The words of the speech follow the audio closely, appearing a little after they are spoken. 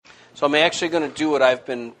So I'm actually going to do what I've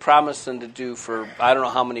been promising to do for I don't know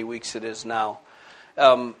how many weeks it is now.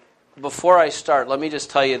 Before I start, let me just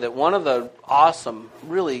tell you that one of the awesome,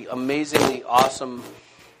 really amazingly awesome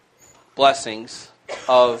blessings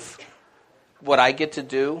of what I get to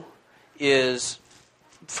do is,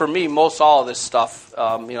 for me, most all of this stuff,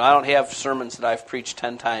 I don't have sermons that I've preached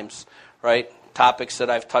 10 times, right? Topics that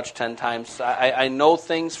I've touched 10 times. I know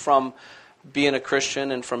things from being a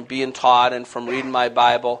Christian and from being taught and from reading my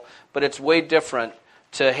Bible, but it's way different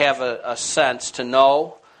to have a sense to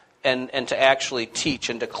know and to actually teach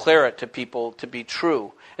and declare it to people to be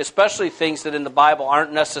true, especially things that in the Bible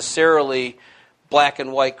aren't necessarily black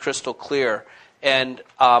and white, crystal clear. And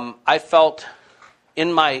I felt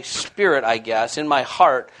in my spirit, I guess, in my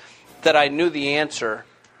heart, that I knew the answer.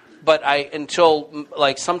 But until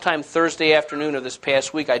like sometime Thursday afternoon of this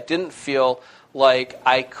past week, I didn't feel like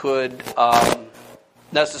I could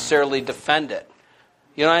necessarily defend it.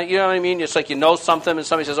 You know what I mean? It's like you know something, and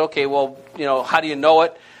somebody says, "Okay, well, how do you know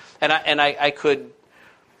it?" And I could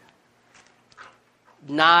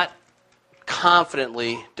not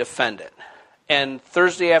confidently defend it. And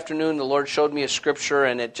Thursday afternoon, the Lord showed me a scripture,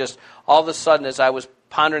 and it just all of a sudden, as I was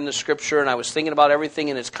pondering the scripture and I was thinking about everything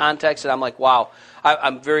in its context, and I'm like, wow,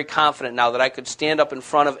 I'm very confident now that I could stand up in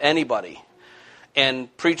front of anybody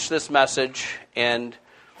and preach this message and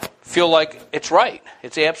feel like it's right.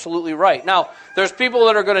 It's absolutely right. Now, there's people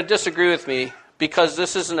that are going to disagree with me because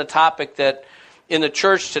this isn't a topic that in the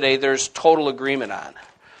church today there's total agreement on.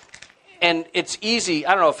 And it's easy.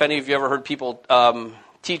 I don't know if any of you ever heard people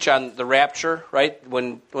teach on the rapture, right?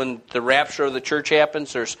 When the rapture of the church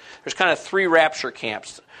happens, there's kind of three rapture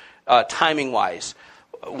camps, timing-wise.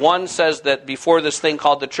 One says that before this thing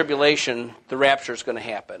called the tribulation, the rapture is going to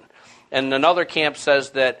happen. And another camp says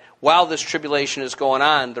that while this tribulation is going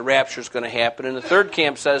on, the rapture is going to happen. And the third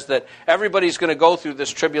camp says that everybody's going to go through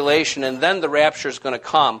this tribulation, and then the rapture is going to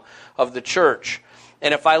come of the church.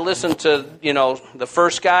 And if I listen to, the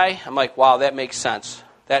first guy, I'm like, wow, that makes sense.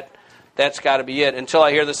 That's got to be it. Until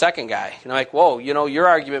I hear the second guy. And I'm like, whoa, your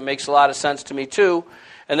argument makes a lot of sense to me too.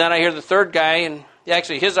 And then I hear the third guy, and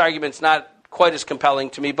actually his argument's not quite as compelling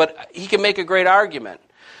to me, but he can make a great argument.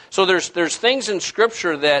 So there's things in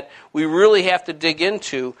Scripture that we really have to dig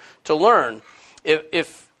into to learn.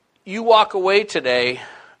 If you walk away today,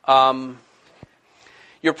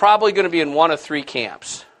 you're probably going to be in one of three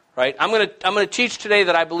camps, right? I'm going to teach today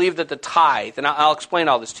that I believe that the tithe, and I'll explain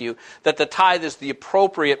all this to you, that the tithe is the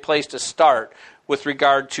appropriate place to start with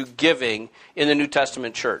regard to giving in the New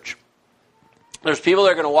Testament church. There's people that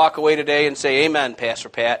are going to walk away today and say, "Amen, Pastor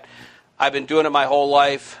Pat. I've been doing it my whole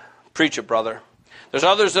life. Preach it, brother." There's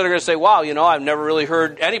others that are going to say, "Wow, I've never really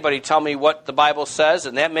heard anybody tell me what the Bible says,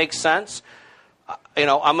 and that makes sense.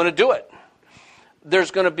 I'm going to do it." There's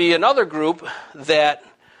going to be another group that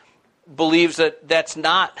believes that that's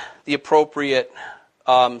not the appropriate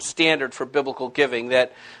standard for biblical giving,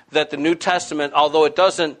 that the New Testament, although it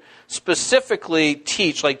doesn't specifically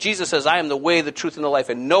teach, like Jesus says, "I am the way, the truth, and the life,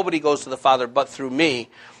 and nobody goes to the Father but through me."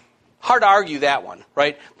 Hard to argue that one,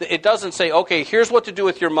 right? It doesn't say, okay, here's what to do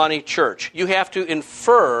with your money, church. You have to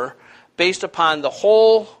infer, based upon the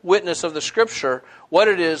whole witness of the Scripture, what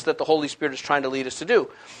it is that the Holy Spirit is trying to lead us to do.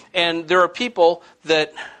 And there are people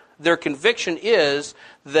that their conviction is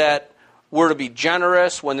that we're to be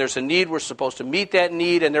generous. When there's a need, we're supposed to meet that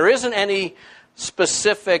need. And there isn't any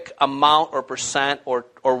specific amount or percent or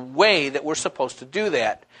way that we're supposed to do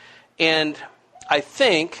that. And I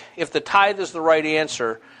think if the tithe is the right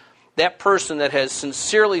answer, that person that has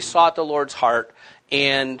sincerely sought the Lord's heart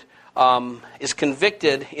and is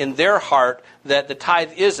convicted in their heart that the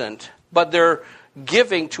tithe isn't, but they're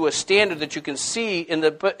giving to a standard that you can see in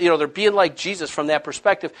they're being like Jesus from that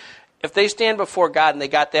perspective. If they stand before God and they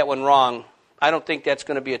got that one wrong, I don't think that's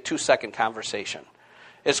going to be a 2-second conversation.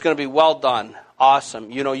 It's going to be, well done,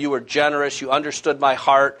 awesome. You were generous, you understood my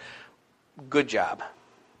heart, good job.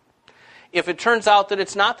 If it turns out that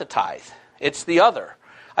it's not the tithe, it's the other,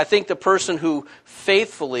 I think the person who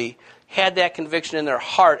faithfully had that conviction in their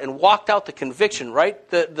heart and walked out the conviction, right?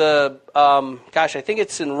 I think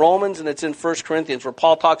it's in Romans and it's in 1 Corinthians where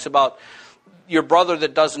Paul talks about your brother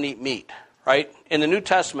that doesn't eat meat, right? In the New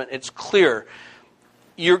Testament, it's clear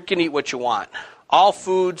you can eat what you want. All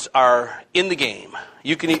foods are in the game.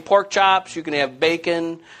 You can eat pork chops, you can have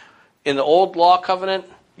bacon. In the old law covenant,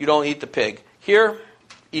 you don't eat the pig. Here,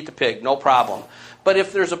 eat the pig, no problem. But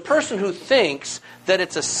if there's a person who thinks that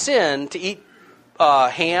it's a sin to eat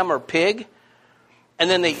ham or pig, and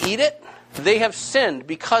then they eat it, they have sinned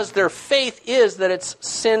because their faith is that it's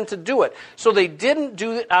sin to do it. So they didn't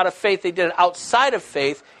do it out of faith, they did it outside of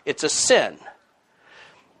faith, it's a sin.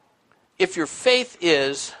 if your faith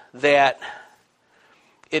is that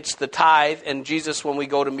it's the tithe, and Jesus, when we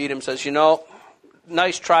go to meet him, says,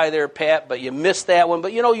 nice try there, Pat, but you missed that one.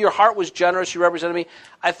 But your heart was generous, you represented me,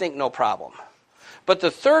 I think no problem. But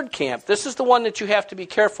the third camp, this is the one that you have to be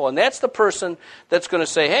careful. And that's the person that's going to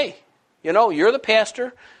say, hey, you're the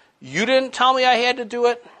pastor. You didn't tell me I had to do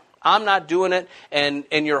it. I'm not doing it. And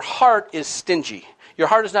your heart is stingy. Your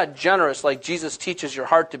heart is not generous like Jesus teaches your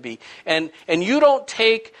heart to be. And you don't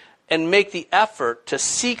take and make the effort to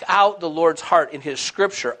seek out the Lord's heart in his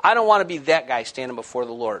scripture. I don't want to be that guy standing before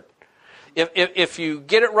the Lord. If you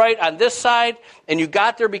get it right on this side and you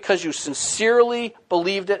got there because you sincerely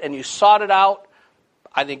believed it and you sought it out,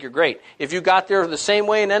 I think you're great. If you got there the same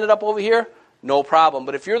way and ended up over here, no problem.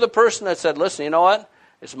 But if you're the person that said, listen, you know what?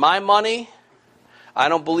 It's my money. I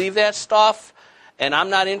don't believe that stuff, and I'm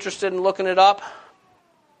not interested in looking it up,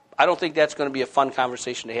 I don't think that's going to be a fun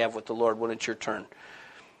conversation to have with the Lord when it's your turn.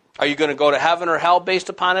 Are you going to go to heaven or hell based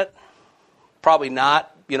upon it? Probably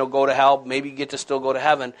not. Go to hell. Maybe you get to still go to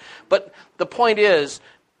heaven. But the point is,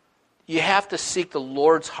 you have to seek the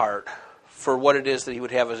Lord's heart for what it is that he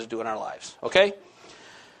would have us do in our lives. Okay?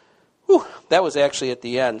 Whew, that was actually at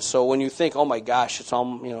the end. So when you think, oh my gosh, it's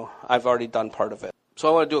all, I've already done part of it. So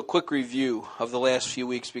I want to do a quick review of the last few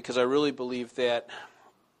weeks because I really believe that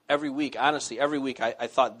every week I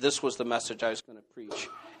thought this was the message I was going to preach.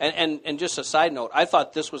 And just a side note, I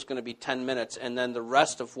thought this was going to be 10 minutes, and then the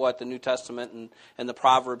rest of what the New Testament and the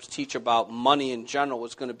Proverbs teach about money in general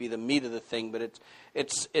was going to be the meat of the thing. But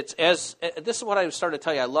it's this is what I started to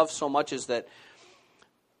tell you I love so much is that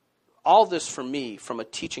all this for me, from a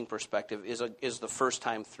teaching perspective, is the first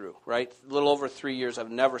time through, right? A little over 3 years, I've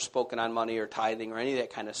never spoken on money or tithing or any of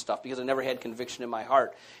that kind of stuff because I never had conviction in my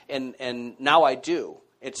heart. And now I do.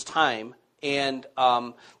 It's time. And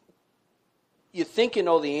you think you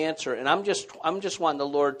know the answer, and I'm just wanting the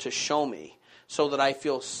Lord to show me so that I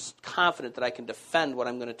feel confident that I can defend what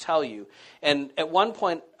I'm going to tell you. And at one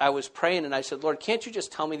point, I was praying, and I said, Lord, can't you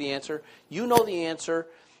just tell me the answer? You know the answer.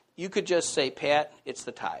 You could just say, Pat, it's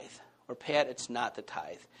the tithe. Or, Pat, it's not the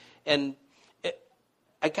tithe. And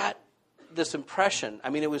I got this impression.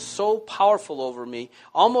 It was so powerful over me.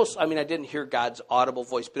 Almost, I didn't hear God's audible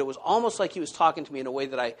voice, but it was almost like he was talking to me in a way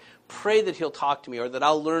that I pray that he'll talk to me or that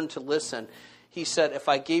I'll learn to listen. He said, if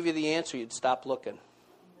I gave you the answer, you'd stop looking.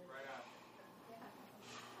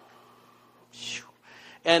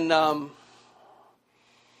 And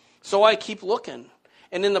so I keep looking.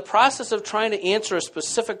 And in the process of trying to answer a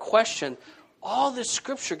specific question, all this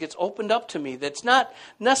scripture gets opened up to me. That's not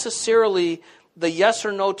necessarily the yes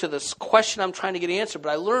or no to this question I'm trying to get answered, but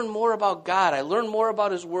I learn more about God. I learn more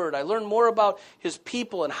about his word. I learn more about his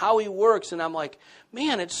people and how he works. And I'm like,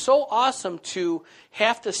 man, it's so awesome to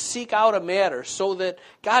have to seek out a matter so that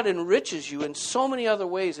God enriches you in so many other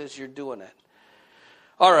ways as you're doing it.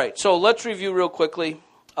 All right, so let's review real quickly.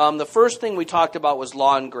 The first thing we talked about was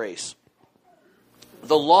law and grace.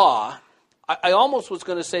 The law, I almost was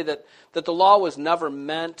going to say that the law was never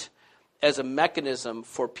meant as a mechanism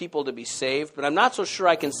for people to be saved, but I'm not so sure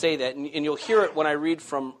I can say that. And you'll hear it when I read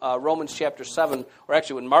from Romans chapter 7, or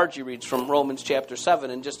actually when Margie reads from Romans chapter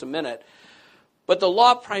 7 in just a minute. But the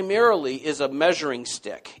law primarily is a measuring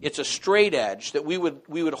stick. It's a straight edge that we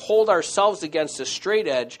would hold ourselves against a straight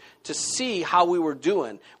edge to see how we were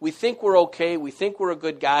doing. We think we're okay. We think we're a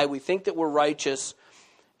good guy. We think that we're righteous.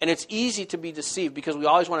 And it's easy to be deceived because we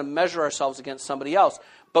always want to measure ourselves against somebody else.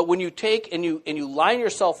 But when you take and you line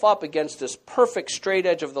yourself up against this perfect straight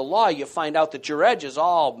edge of the law, you find out that your edge is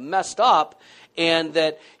all messed up and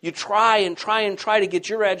that you try to get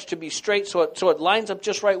your edge to be straight so it lines up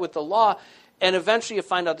just right with the law. And eventually you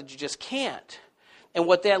find out that you just can't. And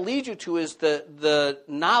what that leads you to is the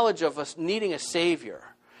knowledge of us needing a Savior.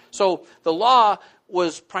 So the law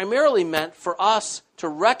was primarily meant for us to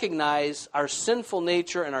recognize our sinful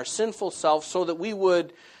nature and our sinful self so that we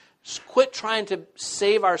would quit trying to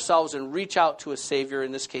save ourselves and reach out to a Savior,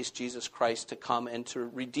 in this case Jesus Christ, to come and to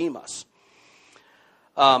redeem us.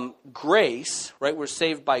 Grace, right? We're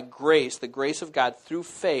saved by grace, the grace of God through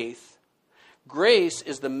faith. Grace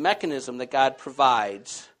is the mechanism that God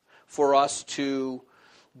provides for us to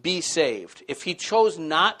be saved. If he chose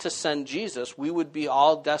not to send Jesus, we would be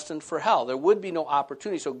all destined for hell. There would be no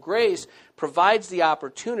opportunity. So grace provides the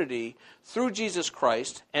opportunity through Jesus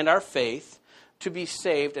Christ and our faith to be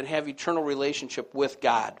saved and have eternal relationship with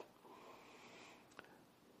God.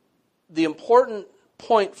 The important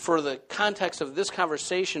point for the context of this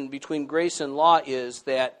conversation between grace and law is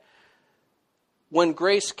that when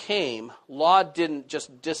grace came, law didn't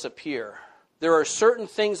just disappear. There are certain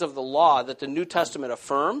things of the law that the New Testament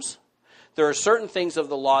affirms There are certain things of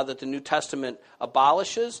the law that the New Testament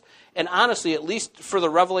abolishes. And honestly, at least for the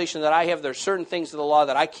revelation that I have, there are certain things of the law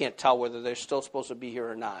that I can't tell whether they're still supposed to be here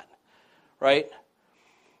or not. Right?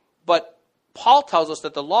 But Paul tells us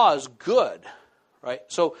that the law is good. Right?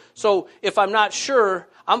 So if I'm not sure,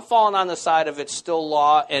 I'm falling on the side of it's still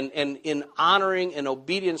law, and in honoring and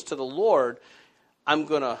obedience to the Lord, I'm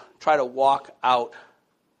going to try to walk out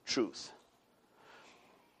truth.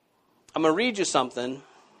 I'm going to read you something,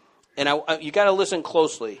 and you got to listen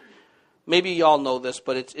closely. Maybe you all know this,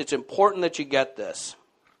 but it's important that you get this.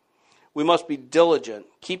 We must be diligent,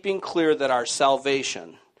 keeping clear that our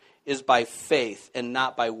salvation is by faith and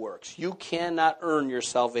not by works. You cannot earn your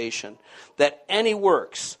salvation. That any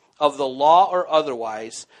works of the law or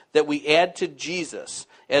otherwise that we add to Jesus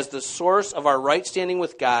as the source of our right standing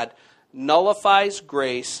with God nullifies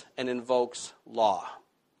grace and invokes law.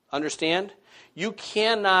 Understand? You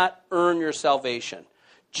cannot earn your salvation.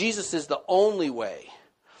 Jesus is the only way.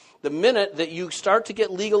 The minute that you start to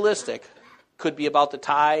get legalistic, could be about the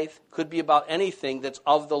tithe, could be about anything that's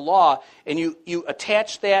of the law, and you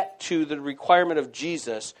attach that to the requirement of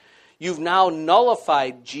Jesus, you've now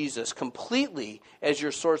nullified Jesus completely as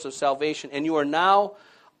your source of salvation, and you are now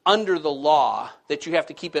under the law that you have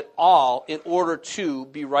to keep it all in order to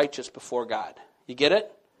be righteous before God. You get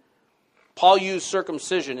it? Paul used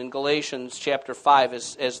circumcision in Galatians chapter 5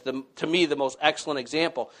 as to me, the most excellent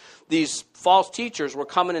example. These false teachers were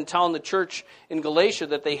coming and telling the church in Galatia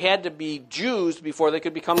that they had to be Jews before they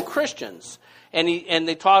could become Christians. And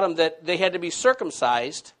they taught them that they had to be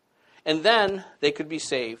circumcised, and then they could be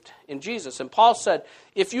saved in Jesus. And Paul said,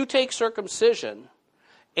 if you take circumcision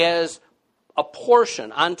as a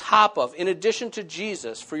portion on top of, in addition to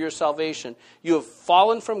Jesus for your salvation, you have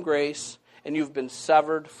fallen from grace and you've been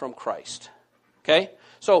severed from Christ. Okay?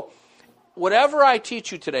 So, whatever I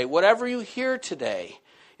teach you today, whatever you hear today,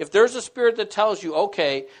 if there's a spirit that tells you,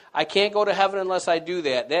 okay, I can't go to heaven unless I do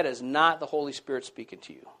that, that is not the Holy Spirit speaking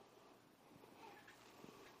to you.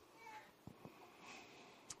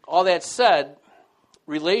 All that said,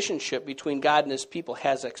 relationship between God and His people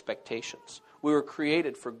has expectations. We were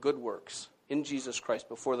created for good works in Jesus Christ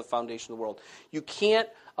before the foundation of the world. You can't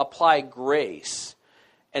apply grace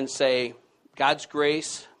and say, God's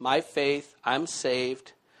grace, my faith, I'm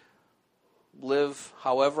saved, live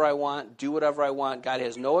however I want, do whatever I want. God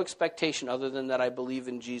has no expectation other than that I believe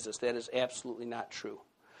in Jesus. That is absolutely not true.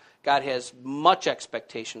 God has much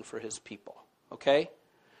expectation for His people, okay?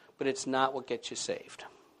 But it's not what gets you saved.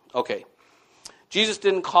 Okay. Jesus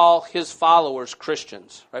didn't call His followers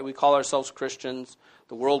Christians, right? We call ourselves Christians.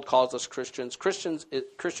 The world calls us Christians.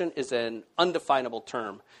 Christian is an undefinable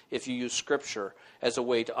term if you use Scripture as a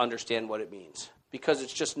way to understand what it means, because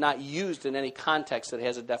it's just not used in any context that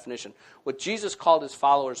has a definition. What Jesus called His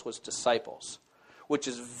followers was disciples, which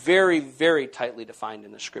is very, very tightly defined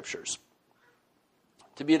in the Scriptures.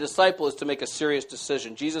 To be a disciple is to make a serious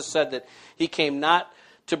decision. Jesus said that He came not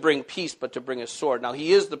to bring peace, but to bring a sword. Now,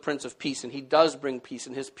 He is the Prince of Peace, and He does bring peace,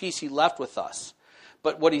 and His peace He left with us.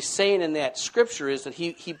 But what He's saying in that Scripture is that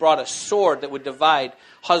he brought a sword that would divide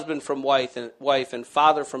husband from wife and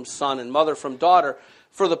father from son and mother from daughter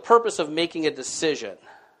for the purpose of making a decision.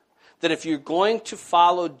 That if you're going to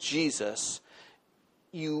follow Jesus,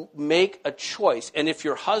 you make a choice. And if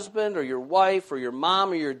your husband or your wife or your mom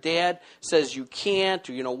or your dad says you can't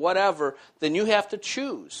or whatever, then you have to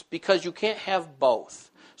choose, because you can't have both.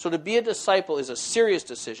 So to be a disciple is a serious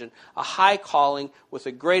decision, a high calling with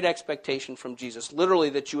a great expectation from Jesus. Literally,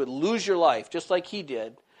 that you would lose your life, just like He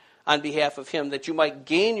did, on behalf of Him, that you might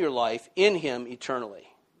gain your life in Him eternally.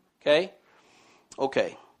 Okay?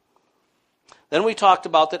 Okay. Then we talked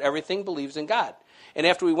about that everything believes in God. And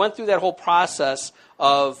after we went through that whole process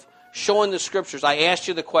of showing the Scriptures, I asked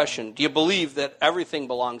you the question, do you believe that everything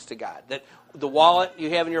belongs to God? That the wallet you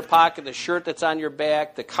have in your pocket, the shirt that's on your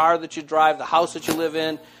back, the car that you drive, the house that you live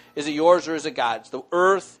in, is it yours or is it God's? The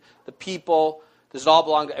earth, the people, does it all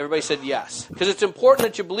belong to? Everybody said yes. Because it's important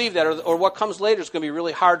that you believe that, or what comes later is going to be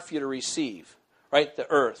really hard for you to receive. Right? The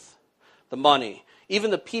earth, the money,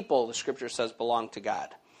 even the people, the Scripture says, belong to God.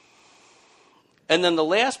 And then the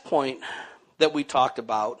last point that we talked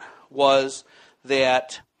about was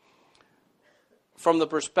that from the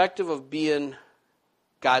perspective of being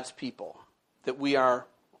God's people, that we are,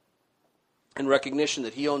 in recognition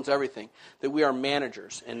that He owns everything, that we are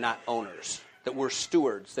managers and not owners, that we're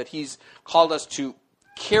stewards, that He's called us to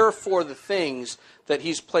care for the things that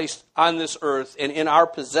He's placed on this earth and in our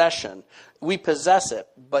possession. We possess it,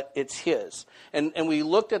 but it's His. And we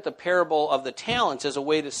looked at the parable of the talents as a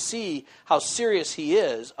way to see how serious He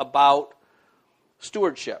is about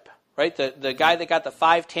stewardship. right? The guy that got the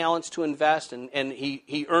 5 talents to invest and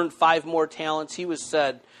he earned 5 more talents, he was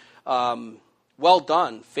said, well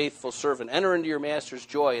done, faithful servant. Enter into your master's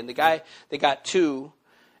joy. And the guy that got 2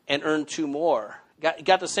 and earned 2 more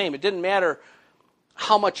got the same. It didn't matter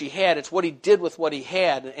how much he had. It's what he did with what he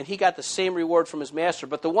had. And he got the same reward from his master.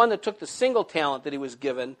 But the one that took the single talent that he was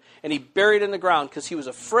given and he buried it in the ground because he was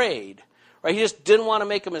afraid, right? He just didn't want to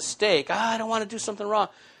make a mistake. I don't want to do something wrong.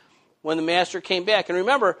 When the master came back. And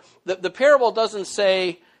remember, the parable doesn't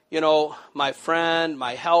say, my friend,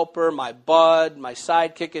 my helper, my bud, my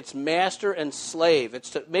sidekick. It's master and slave. It's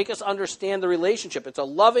to make us understand the relationship. It's a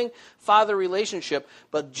loving father relationship,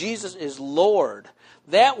 but Jesus is Lord.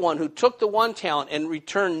 That one who took the 1 talent and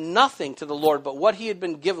returned nothing to the Lord, but what he had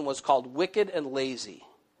been given was called wicked and lazy.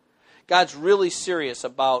 God's really serious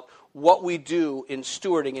about what we do in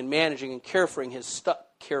stewarding and managing and caring his stuff.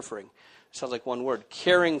 Sounds like one word.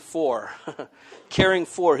 Caring for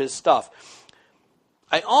his stuff.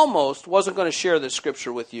 I almost wasn't going to share this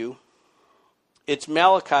scripture with you. It's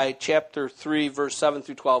Malachi chapter 3, verse 7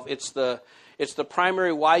 through 12. It's the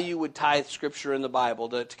primary why you would tithe scripture in the Bible,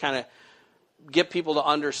 to kind of get people to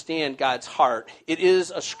understand God's heart. It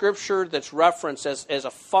is a scripture that's referenced as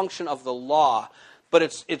a function of the law, but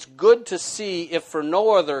it's good to see, if for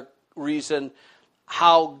no other reason,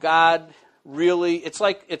 how God really, it's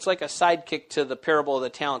like a sidekick to the parable of the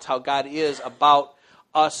talents, how God is about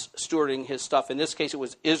us stewarding his stuff. In this case, it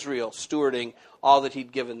was Israel stewarding all that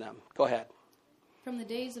he'd given them. Go ahead. From the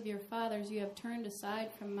days of your fathers you have turned aside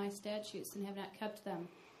from my statutes and have not kept them.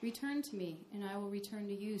 Return to me, and I will return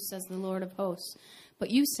to you, says the Lord of hosts. But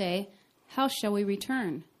you say, how shall we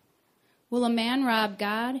return? Will a man rob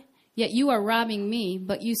God? Yet you are robbing me.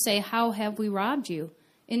 But you say, how have we robbed you?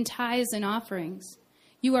 In tithes and offerings.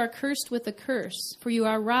 You are cursed with a curse, for you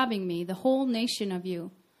are robbing me, the whole nation of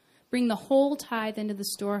you. Bring the whole tithe into the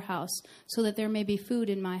storehouse, so that there may be food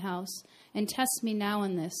in my house. And test me now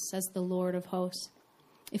in this, says the Lord of hosts.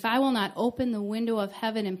 If I will not open the window of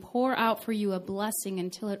heaven and pour out for you a blessing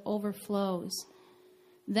until it overflows,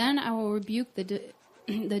 then I will rebuke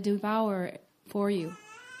the devourer for you,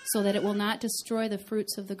 so that it will not destroy the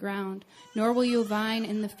fruits of the ground, nor will your vine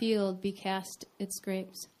in the field be cast its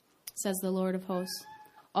grapes, says the Lord of hosts.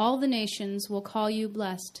 All the nations will call you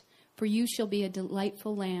blessed, for you shall be a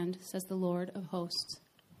delightful land, says the Lord of hosts.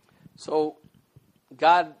 So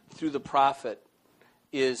God, through the prophet,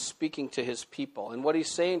 is speaking to his people. And what he's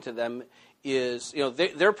saying to them is,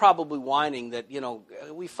 they're probably whining that,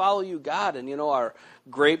 we follow you, God, and, our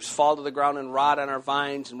grapes fall to the ground and rot on our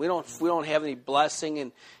vines, and we don't have any blessing.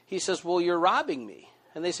 And he says, well, you're robbing me.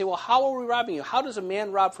 And they say, well, how are we robbing you? How does a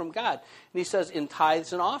man rob from God? And he says, in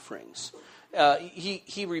tithes and offerings.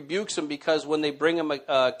 He rebukes them because when they bring him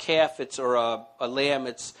a calf, or a lamb,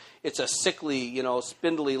 it's a sickly,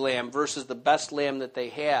 spindly lamb versus the best lamb that they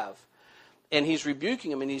have. And he's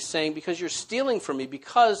rebuking him, and he's saying, because you're stealing from me,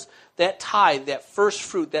 because that tithe, that first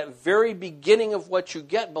fruit, that very beginning of what you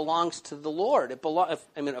get belongs to the Lord.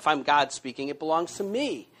 If I'm God speaking, it belongs to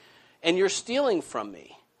me. And you're stealing from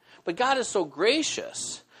me. But God is so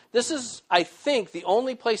gracious. This is, I think, the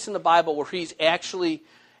only place in the Bible where he's actually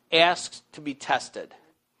asked to be tested.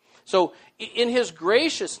 So in his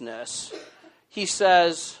graciousness, he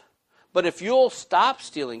says, but if you'll stop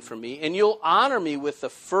stealing from me and you'll honor me with the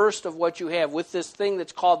first of what you have, with this thing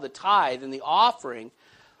that's called the tithe and the offering,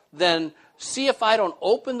 then see if I don't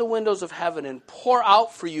open the windows of heaven and pour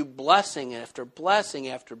out for you blessing after blessing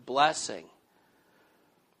after blessing.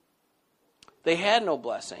 They had no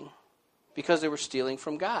blessing because they were stealing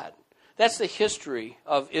from God. That's the history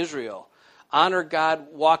of Israel. Honor God,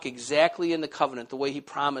 walk exactly in the covenant, the way he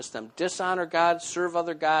promised them. Dishonor God, serve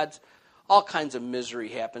other gods. All kinds of misery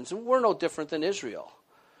happens. And we're no different than Israel.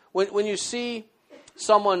 When you see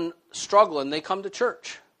someone struggling, they come to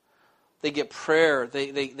church. They get prayer.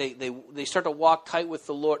 They start to walk tight with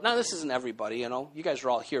the Lord. Now, this isn't everybody, You guys are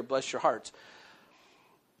all here. Bless your hearts.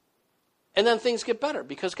 And then things get better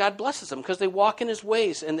because God blesses them, because they walk in his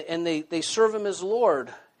ways and they serve him as Lord.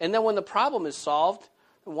 And then when the problem is solved,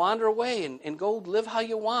 they wander away and go live how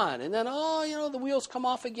you want. And then, the wheels come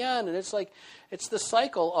off again. And it's the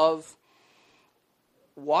cycle of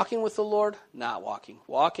walking with the Lord, not walking.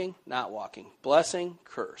 Walking, not walking. Blessing,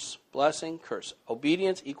 curse. Blessing, curse.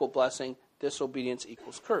 Obedience equal blessing. Disobedience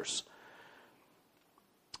equals curse.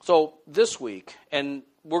 So this week, and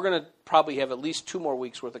we're going to probably have at least 2 more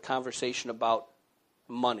weeks worth of conversation about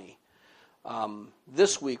money.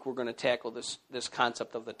 This week we're going to tackle this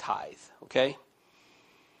concept of the tithe, okay?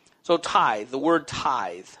 So tithe, the word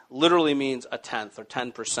tithe, literally means a tenth or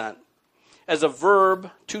 10%. As a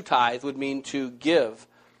verb, to tithe would mean to give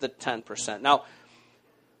the 10%. Now,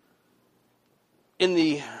 in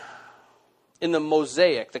the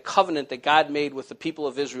Mosaic, the covenant that God made with the people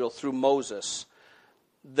of Israel through Moses,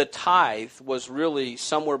 the tithe was really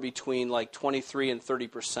somewhere between like 23 and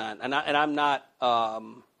 30%. And I'm not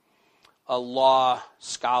a law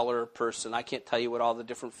scholar person. I can't tell you what all the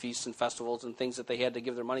different feasts and festivals and things that they had to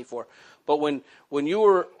give their money for. But when you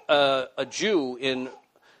were a Jew in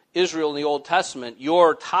Israel in the Old Testament,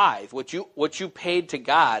 your tithe, what you paid to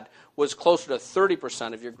God, was closer to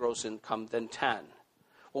 30% of your gross income than 10.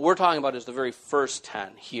 What we're talking about is the very first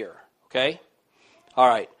 10 here. Okay? All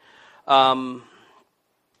right.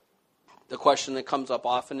 The question that comes up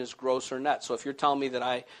often is gross or net. So if you're telling me that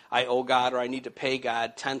I owe God or I need to pay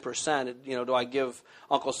God 10%, do I give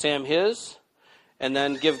Uncle Sam his and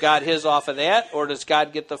then give God his off of that, or does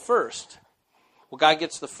God get the first? Well, God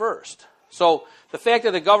gets the first. So the fact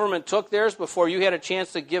that the government took theirs before you had a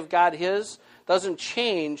chance to give God his doesn't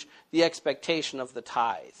change the expectation of the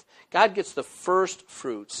tithe. God gets the first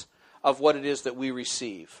fruits of what it is that we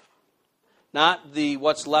receive, not the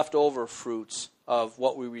what's left over fruits of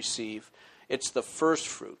what we receive. It's the first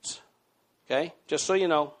fruits. Okay? Just so you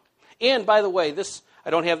know. And by the way, I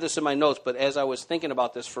don't have this in my notes, but as I was thinking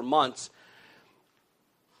about this for months,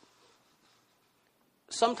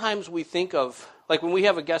 sometimes we think of, like when we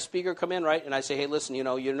have a guest speaker come in, right? And I say, hey, listen,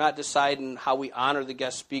 you're not deciding how we honor the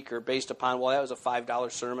guest speaker based upon, well, that was a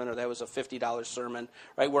 $5 sermon or that was a $50 sermon,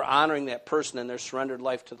 right? We're honoring that person and their surrendered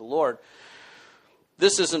life to the Lord.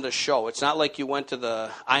 This isn't a show. It's not like you went to the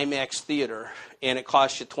IMAX theater and it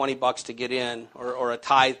cost you $20 to get in or a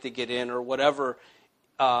tithe to get in or whatever,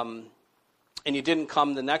 and you didn't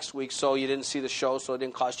come the next week, so you didn't see the show, so it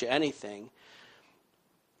didn't cost you anything.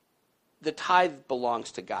 The tithe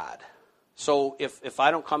belongs to God. So if I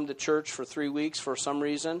don't come to church for 3 weeks for some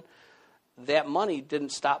reason, that money didn't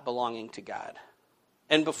stop belonging to God.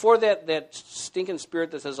 And before that stinking spirit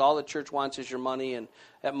that says all the church wants is your money and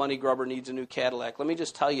that money grubber needs a new Cadillac, let me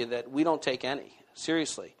just tell you that we don't take any.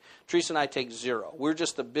 Seriously. Teresa and I take zero. We're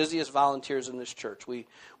just the busiest volunteers in this church. We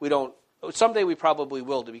don't. Someday we probably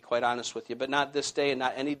will, to be quite honest with you, but not this day and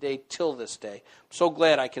not any day till this day. I'm so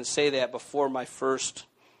glad I can say that before my first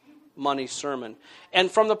money sermon.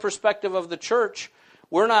 And from the perspective of the church,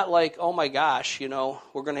 we're not like, oh my gosh, we're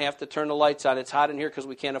going to have to turn the lights on. It's hot in here because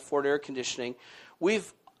we can't afford air conditioning.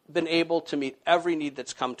 We've been able to meet every need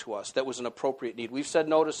that's come to us that was an appropriate need. We've said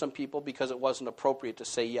no to some people because it wasn't appropriate to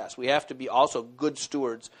say yes. We have to be also good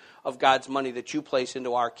stewards of God's money that you place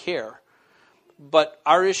into our care. But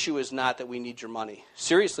our issue is not that we need your money.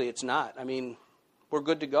 Seriously, it's not. I mean, we're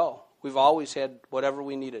good to go. We've always had whatever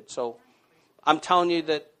we needed. So I'm telling you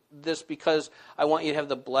that this because I want you to have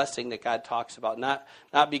the blessing that God talks about, not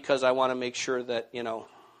because I want to make sure that,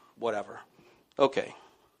 whatever. Okay.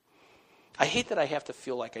 I hate that I have to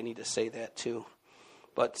feel like I need to say that too,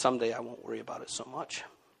 but someday I won't worry about it so much.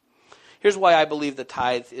 Here's why I believe the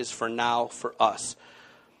tithe is for now, for us.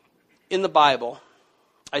 In the Bible,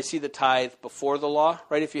 I see the tithe before the law,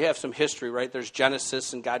 right? If you have some history, right, there's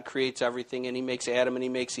Genesis and God creates everything and he makes Adam and he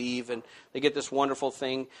makes Eve and they get this wonderful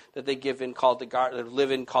thing that they live in called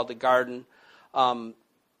the garden.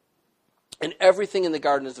 And everything in the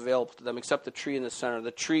garden is available to them except the tree in the center. The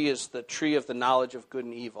tree is the tree of the knowledge of good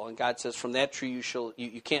and evil. And God says, from that tree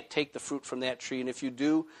you can't take the fruit from that tree, and if you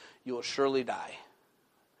do, you will surely die.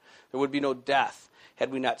 There would be no death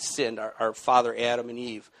had we not sinned, our father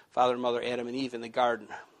and mother Adam and Eve in the garden.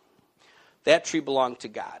 That tree belonged to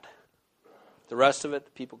God. The rest of it,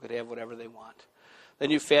 the people could have whatever they want. Then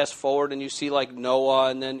you fast forward and you see like Noah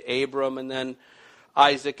and then Abram and then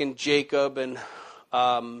Isaac and Jacob and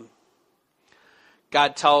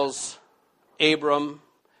God tells Abram,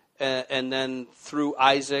 and then through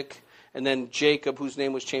Isaac, and then Jacob, whose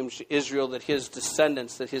name was changed to Israel, that his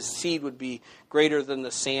descendants, that his seed would be greater than the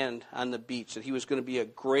sand on the beach, that he was going to be a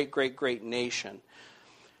great, great, great nation.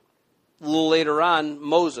 A little later on,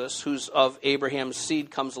 Moses, who's of Abraham's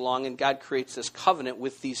seed, comes along, and God creates this covenant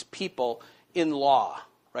with these people in law,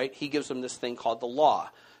 right? He gives them this thing called the law.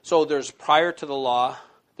 So there's prior to the law.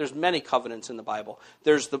 There's many covenants in the Bible.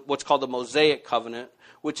 There's what's called the Mosaic covenant,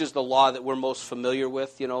 which is the law that we're most familiar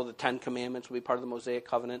with. The 10 Commandments will be part of the Mosaic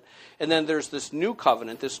covenant. And then there's this new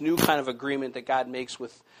covenant, this new kind of agreement that God makes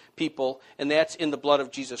with people, and that's in the blood of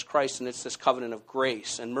Jesus Christ, and it's this covenant of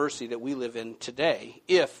grace and mercy that we live in today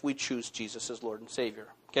if we choose Jesus as Lord and Savior.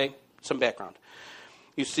 Okay? Some background.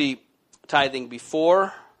 You see tithing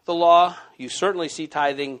before the law. You certainly see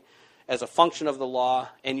tithing as a function of the law,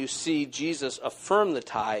 and you see Jesus affirm the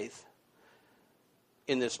tithe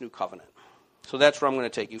in this new covenant. So that's where I'm going to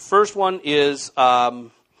take you. First one is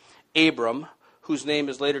Abram, whose name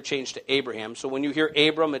is later changed to Abraham. So when you hear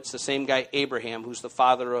Abram, it's the same guy Abraham, who's the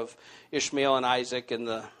father of Ishmael and Isaac and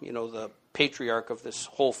the patriarch of this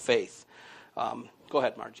whole faith. Go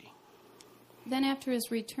ahead, Margie. Then after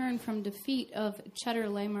his return from defeat of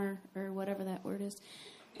Chedorlaomer, or whatever that word is,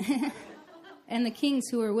 and the kings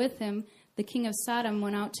who were with him, the king of Sodom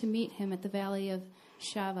went out to meet him at the valley of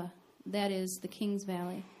Shaveh, that is, the king's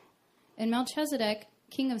valley. And Melchizedek,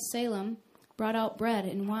 king of Salem, brought out bread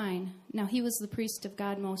and wine. Now he was the priest of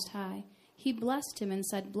God Most High. He blessed him and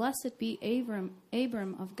said, Blessed be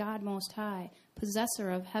Abram of God Most High,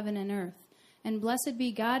 possessor of heaven and earth. And blessed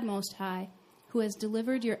be God Most High, who has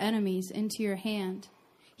delivered your enemies into your hand.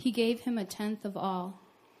 He gave him 1/10 of all.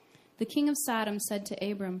 The king of Sodom said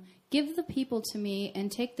to Abram, Give the people to me and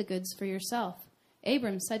take the goods for yourself.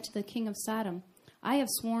 Abram said to the king of Sodom, I have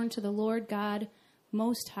sworn to the Lord God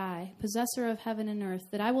Most High, possessor of heaven and earth,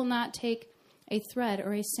 that I will not take a thread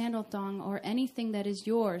or a sandal thong or anything that is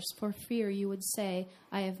yours, for fear you would say,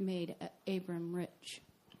 I have made Abram rich.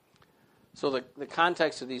 So the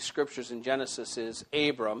context of these scriptures in Genesis is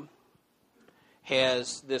Abram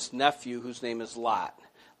has this nephew whose name is Lot.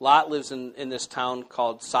 Lot lives in this town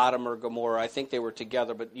called Sodom or Gomorrah. I think they were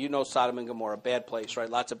together, but you know Sodom and Gomorrah, bad place, right?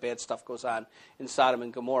 Lots of bad stuff goes on in Sodom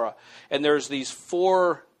and Gomorrah. And there's these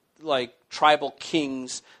 4 tribal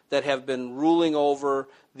kings that have been ruling over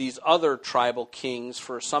these other tribal kings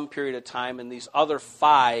for some period of time, and these other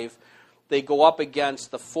 5, they go up against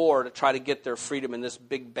the 4 to try to get their freedom, and this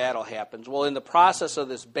big battle happens. Well, in the process of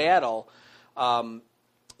this battle,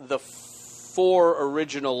 the 4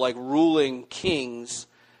 original ruling kings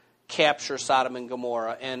capture Sodom and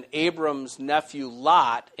Gomorrah, and Abram's nephew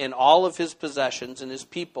Lot and all of his possessions and his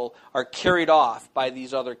people are carried off by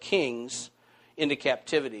these other kings into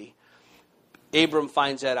captivity. Abram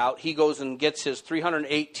finds that out. He goes and gets his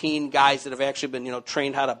 318 guys that have actually been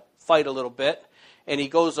trained how to fight a little bit, and he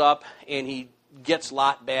goes up and he gets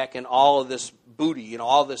Lot back and all of this booty,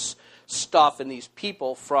 all this stuff and these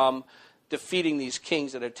people from defeating these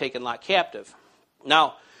kings that had taken Lot captive.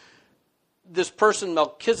 Now, this person,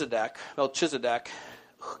 Melchizedek,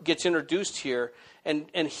 gets introduced here, and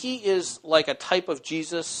he is like a type of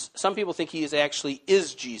Jesus. Some people think he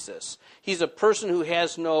is Jesus. He's a person who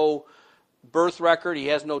has no birth record. He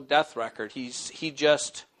has no death record. He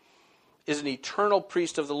just is an eternal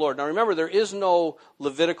priest of the Lord. Now remember, there is no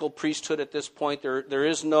Levitical priesthood at this point. There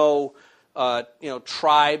is no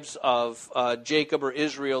tribes of Jacob or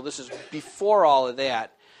Israel. This is before all of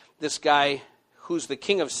that. This guy, who's the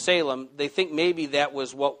king of Salem, they think maybe that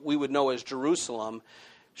was what we would know as Jerusalem,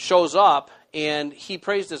 shows up, and he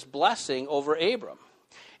prays this blessing over Abram.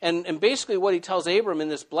 And basically what he tells Abram in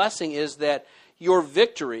this blessing is that your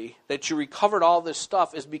victory, that you recovered all this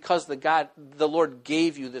stuff, is because the Lord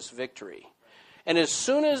gave you this victory. And as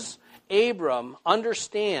soon as Abram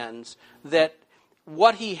understands that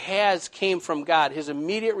what he has came from God, his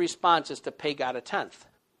immediate response is to pay God 1/10.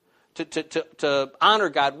 To honor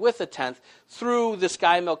God with 1/10 through this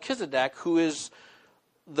guy Melchizedek, who is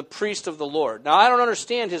the priest of the Lord. Now, I don't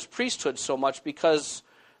understand his priesthood so much because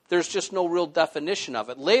there's just no real definition of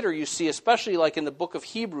it. Later you see, especially like in the book of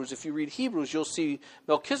Hebrews, if you read Hebrews, you'll see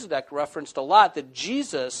Melchizedek referenced a lot, that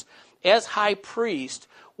Jesus, as high priest,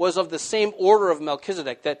 was of the same order of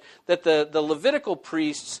Melchizedek, that the Levitical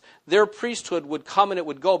priests, their priesthood would come and it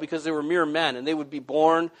would go because they were mere men, and they would be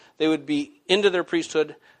born, they would be into their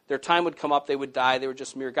priesthood, their time would come up, they would die, they were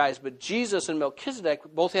just mere guys. But Jesus and Melchizedek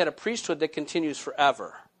both had a priesthood that continues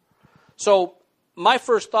forever. So my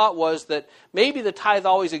first thought was that maybe the tithe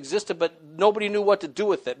always existed, but nobody knew what to do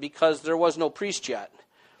with it because there was no priest yet.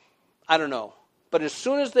 I don't know. But as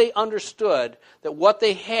soon as they understood that what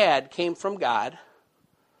they had came from God,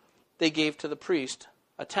 they gave to the priest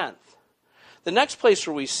 1/10. The next place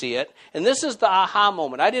where we see it, and this is the aha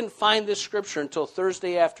moment. I didn't find this scripture until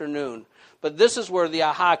Thursday afternoon, but this is where the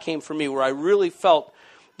aha came for me, where I really felt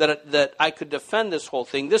that I could defend this whole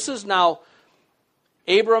thing. This is now,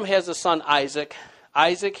 Abram has a son Isaac.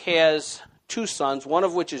 Isaac has 2 sons, one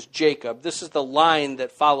of which is Jacob. This is the line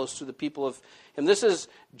that follows through the people of him. This is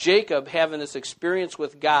Jacob having this experience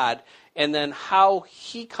with God, and then how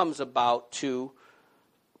he comes about to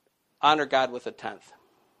honor God with 1/10.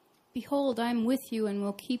 Behold, I am with you and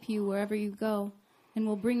will keep you wherever you go, and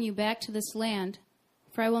will bring you back to this land.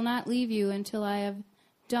 For I will not leave you until I have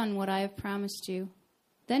done what I have promised you.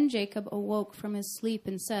 Then Jacob awoke from his sleep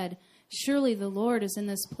and said, Surely the Lord is in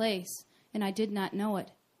this place, and I did not know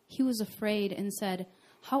it. He was afraid and said,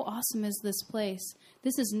 How awesome is this place!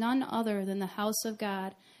 This is none other than the house of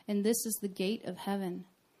God, and this is the gate of heaven.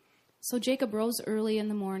 So Jacob rose early in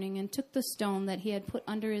the morning and took the stone that he had put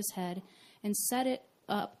under his head and set it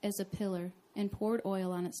up as a pillar and poured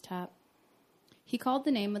oil on its top. He called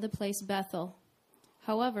the name of the place Bethel.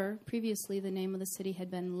 However, previously the name of the city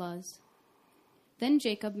had been Luz. Then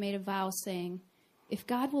Jacob made a vow, saying, "If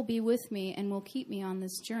God will be with me and will keep me on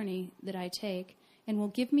this journey that I take, and will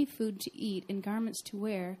give me food to eat and garments to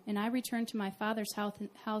wear, and I return to my father's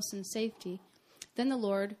house in safety, then the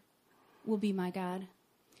Lord will be my God.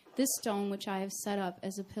 This stone which I have set up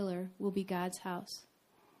as a pillar will be God's house.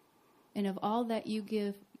 And of all that you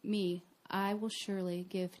give me, I will surely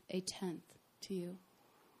give a tenth to you."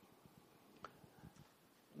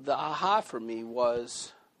 The aha for me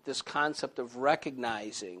was this concept of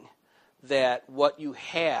recognizing that what you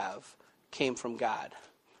have came from God.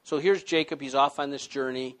 So here's Jacob. He's off on this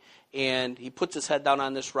journey, and he puts his head down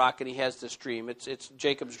on this rock, and he has this dream. It's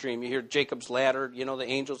Jacob's dream. You hear Jacob's ladder, the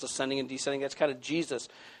angels ascending and descending. That's kind of Jesus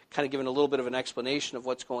kind of giving a little bit of an explanation of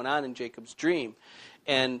what's going on in Jacob's dream.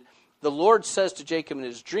 And the Lord says to Jacob in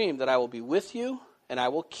his dream that I will be with you, and I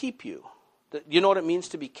will keep you. You know what it means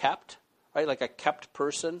to be kept, right? Like a kept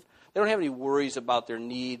person. They don't have any worries about their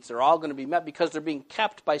needs. They're all going to be met because they're being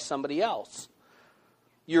kept by somebody else.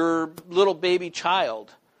 Your little baby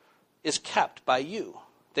child is kept by you.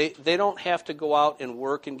 They don't have to go out and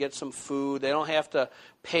work and get some food. They don't have to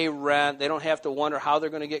pay rent. They don't have to wonder how they're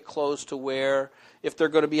going to get clothes to wear, if they're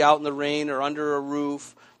going to be out in the rain or under a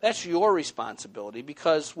roof. That's your responsibility,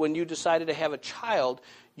 because when you decided to have a child,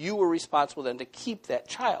 you were responsible then to keep that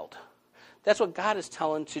child. That's what God is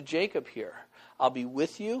telling to Jacob here. I'll be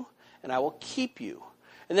with you, and I will keep you.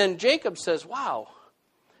 And then Jacob says, wow,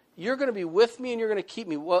 you're going to be with me and you're going to keep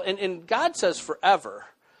me. Well, and God says forever.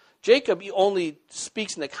 Jacob only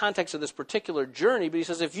speaks in the context of this particular journey, but he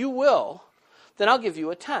says, if you will, then I'll give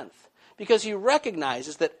you a tenth. Because he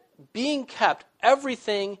recognizes that being kept,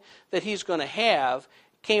 everything that he's going to have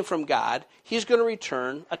came from God. He's going to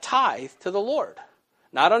return a tithe to the Lord.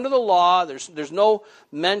 Not under the law. There's no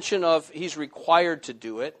mention of he's required to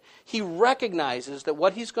do it. He recognizes that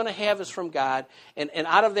what he's going to have is from God, and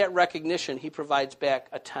out of that recognition, he provides back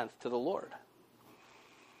a tenth to the Lord.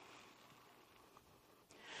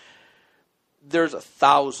 There's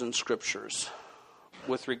 1,000 scriptures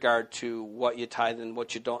with regard to what you tithe and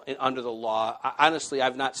what you don't under the law. Honestly,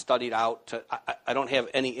 I've not studied out. I don't have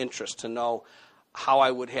any interest to know how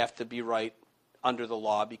I would have to be right under the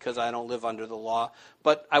law, because I don't live under the law.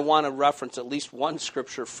 But I want to reference at least one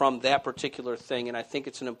scripture from that particular thing, and I think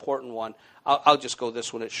it's an important one. I'll just go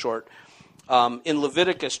this one. It's short. In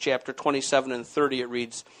Leviticus chapter 27 and 30, it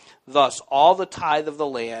reads, "Thus all the tithe of the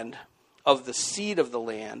land, of the seed of the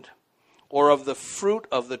land, or of the fruit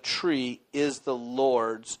of the tree is the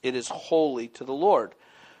Lord's. It is holy to the Lord."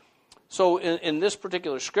 So in this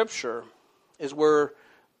particular scripture is where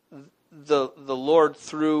the Lord,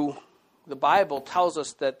 through the Bible, tells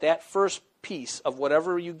us that first piece of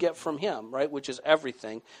whatever you get from him, right, which is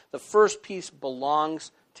everything, the first piece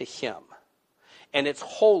belongs to him. And it's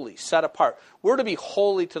holy, set apart. We're to be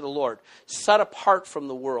holy to the Lord, set apart from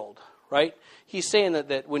the world, right? He's saying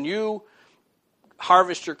that when you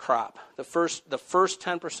harvest your crop, the first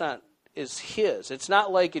 10% is his. It's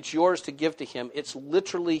not like it's yours to give to him. It's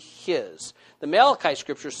literally his. The Malachi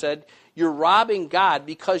scripture said you're robbing God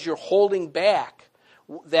because you're holding back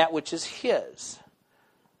that which is his.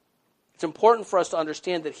 It's important for us to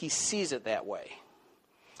understand that he sees it that way.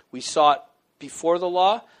 We saw it before the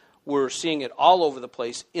law. We're seeing it all over the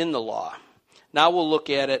place in the law. Now we'll look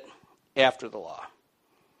at it after the law.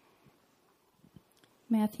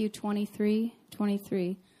 Matthew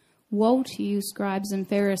 23:23. "Woe to you, scribes and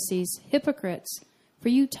Pharisees, hypocrites! For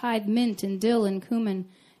you tithe mint and dill and cumin,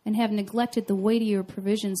 and have neglected the weightier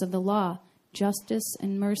provisions of the law, justice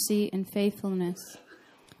and mercy and faithfulness.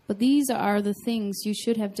 But these are the things you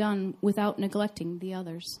should have done without neglecting the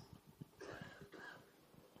others."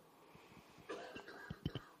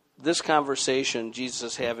 This conversation Jesus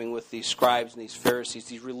is having with these scribes and these Pharisees,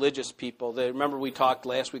 these religious people, remember we talked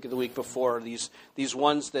last week or the week before, these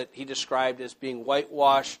ones that he described as being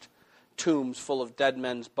whitewashed tombs full of dead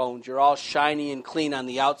men's bones. You're all shiny and clean on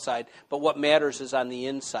the outside, but what matters is on the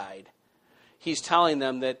inside. He's telling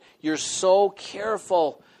them that you're so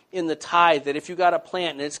careful in the tithe that if you got a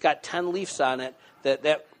plant and it's got 10 leaves on it,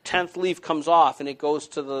 that 10th leaf comes off and it goes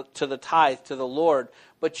to the tithe, to the Lord.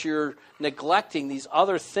 But you're neglecting these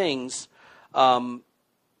other things of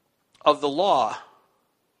the law.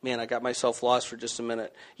 Man, I got myself lost for just a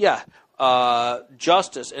minute. Yeah,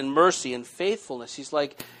 justice and mercy and faithfulness. He's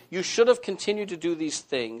like, you should have continued to do these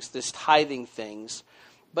things, this tithing things,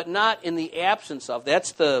 but not in the absence of,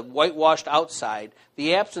 that's the whitewashed outside,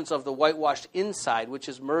 the absence of the whitewashed inside, which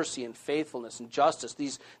is mercy and faithfulness and justice,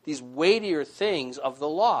 these weightier things of the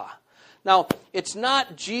law. Now, it's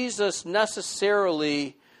not Jesus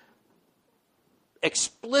necessarily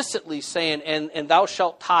explicitly saying, and thou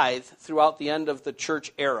shalt tithe throughout the end of the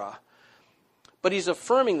church era. But he's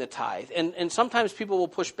affirming the tithe. And sometimes people will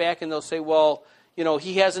push back and they'll say, well,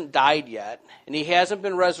 he hasn't died yet, and he hasn't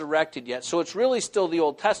been resurrected yet, so it's really still the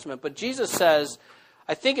Old Testament. But Jesus says,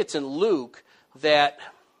 I think it's in Luke, that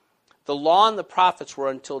the law and the prophets were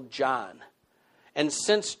until John. And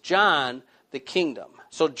since John, the kingdom.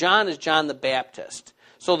 So John is John the Baptist.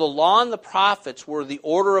 So the law and the prophets were the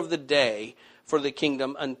order of the day for the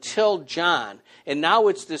kingdom until John. And now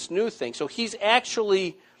it's this new thing. So he's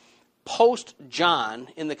actually post-John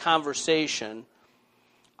in the conversation.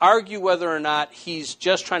 Argue whether or not he's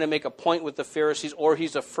just trying to make a point with the Pharisees or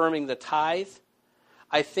he's affirming the tithe.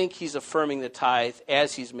 I think he's affirming the tithe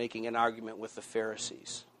as he's making an argument with the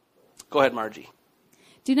Pharisees. Go ahead, Margie.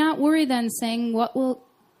 Do not worry then, saying, what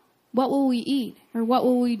will we eat? Or what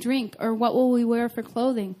will we drink? Or what will we wear for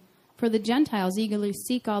clothing? For the Gentiles eagerly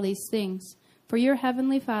seek all these things. For your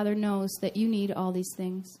heavenly Father knows that you need all these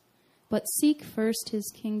things. But seek first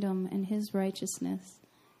his kingdom and his righteousness,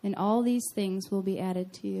 and all these things will be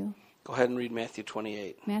added to you. Go ahead and read Matthew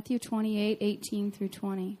 28. Matthew 28, 18 through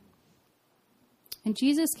 20. And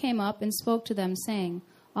Jesus came up and spoke to them, saying,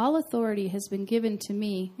 all authority has been given to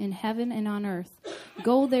me in heaven and on earth.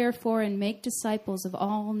 Go therefore and make disciples of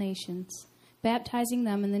all nations, baptizing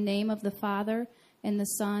them in the name of the Father and the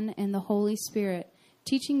Son and the Holy Spirit,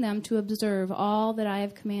 teaching them to observe all that I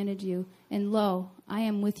have commanded you. And lo, I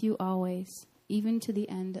am with you always, even to the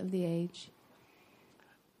end of the age.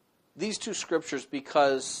 These two scriptures,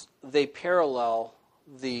 because they parallel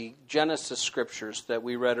the Genesis scriptures that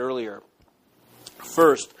we read earlier.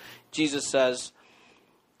 First, Jesus says,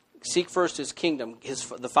 seek first his kingdom,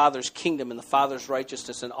 the Father's kingdom and the Father's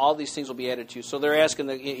righteousness, and all these things will be added to you. So they're asking,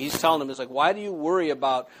 he's telling them, it's like, why do you worry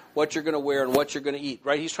about what you're going to wear and what you're going to eat?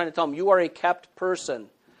 Right? He's trying to tell them, you are a kept person.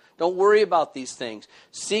 Don't worry about these things.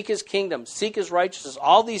 Seek his kingdom, seek his righteousness.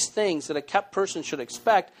 All these things that a kept person should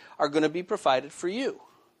expect are going to be provided for you.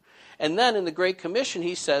 And then in the Great Commission,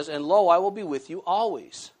 he says, and lo, I will be with you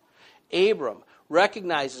always. Abram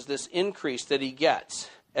recognizes this increase that he gets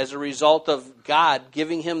as a result of God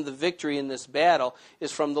giving him the victory in this battle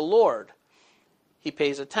is from the Lord. He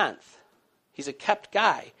pays a tenth. He's a kept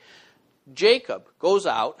guy. Jacob goes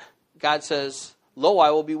out. God says, lo, I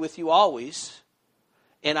will be with you always,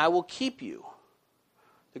 and I will keep you.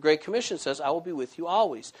 The Great Commission says, I will be with you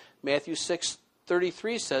always. Matthew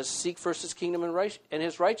 6:33 says, seek first his kingdom and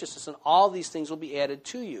his righteousness, and all these things will be added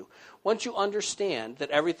to you. Once you understand that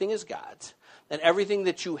everything is God's, and everything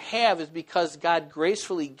that you have is because God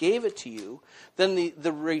gracefully gave it to you, then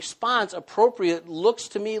the response appropriate looks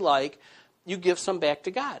to me like you give some back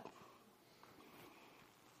to God.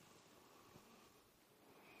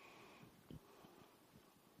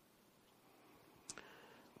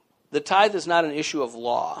 The tithe is not an issue of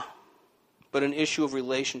law, but an issue of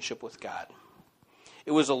relationship with God.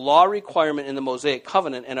 It was a law requirement in the Mosaic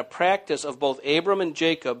covenant and a practice of both Abram and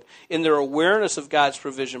Jacob in their awareness of God's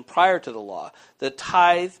provision prior to the law. The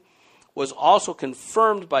tithe was also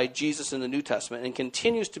confirmed by Jesus in the New Testament and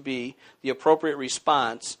continues to be the appropriate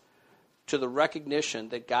response to the recognition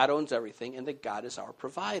that God owns everything and that God is our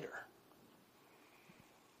provider.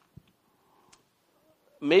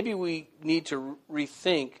 Maybe we need to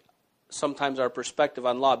rethink sometimes our perspective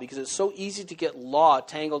on law, because it's so easy to get law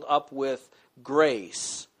tangled up with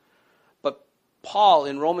grace. But Paul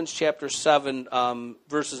in Romans chapter 7,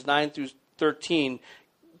 verses 9 through 13,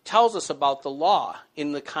 tells us about the law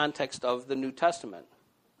in the context of the New Testament.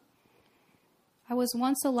 I was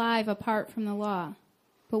once alive apart from the law,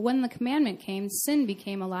 but when the commandment came, sin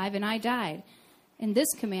became alive and I died. And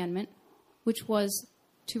this commandment, which was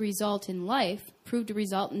to result in life, proved to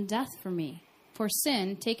result in death for me. For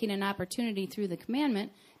sin, taking an opportunity through the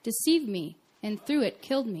commandment, deceived me, and through it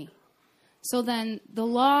killed me. So then, the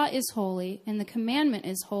law is holy, and the commandment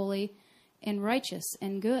is holy, and righteous,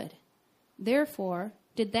 and good. Therefore,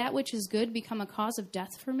 did that which is good become a cause of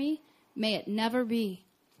death for me? May it never be.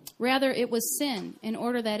 Rather, it was sin, in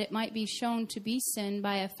order that it might be shown to be sin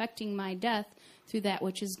by affecting my death through that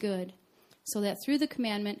which is good, so that through the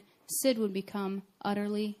commandment, sin would become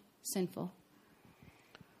utterly sinful.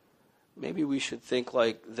 Maybe we should think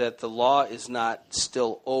like that the law is not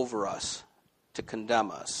still over us to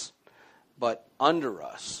condemn us, but under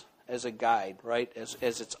us as a guide, right? As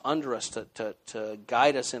it's under us to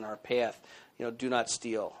guide us in our path. Do not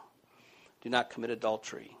steal. Do not commit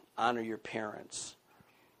adultery. Honor your parents.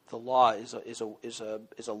 The law is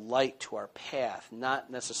a light to our path,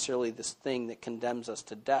 not necessarily this thing that condemns us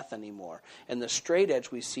to death anymore. And the straight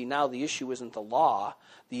edge we see now, the issue isn't the law,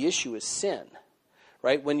 the issue is sin.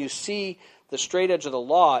 Right? When you see the straight edge of the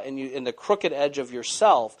law and the crooked edge of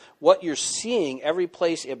yourself, what you're seeing, every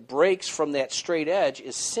place it breaks from that straight edge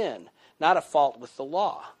is sin, not a fault with the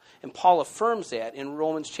law. And Paul affirms that in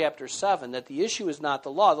Romans chapter 7, that the issue is not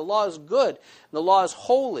the law. The law is good, and the law is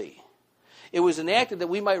holy. It was enacted that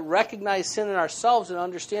we might recognize sin in ourselves and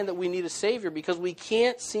understand that we need a Savior because we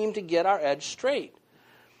can't seem to get our edge straight.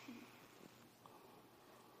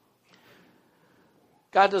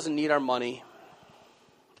 God doesn't need our money.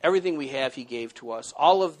 Everything we have, He gave to us.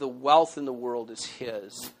 All of the wealth in the world is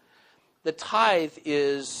His. The tithe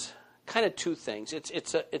is kind of two things.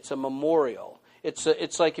 It's a memorial.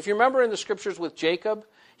 It's like, if you remember in the Scriptures with Jacob,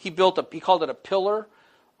 he called it a pillar.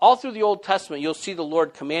 All through the Old Testament, you'll see the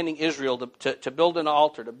Lord commanding Israel to build an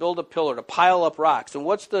altar, to build a pillar, to pile up rocks. And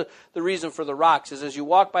what's the reason for the rocks? Is as you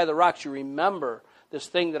walk by the rocks, you remember this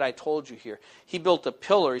thing that I told you here. He built a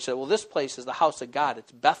pillar. He said, well, this place is the house of God.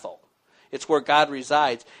 It's Bethel. It's where God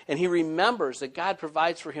resides. And he remembers that God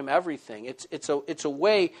provides for him everything. It's a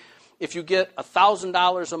way, if you get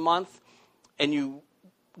 $1,000 a month and you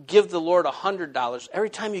give the Lord $100, every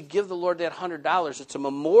time you give the Lord that $100, it's a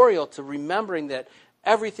memorial to remembering that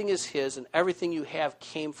everything is His, and everything you have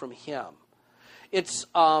came from Him. It's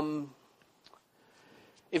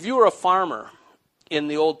if you were a farmer in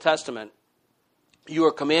the Old Testament, you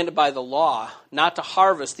were commanded by the law not to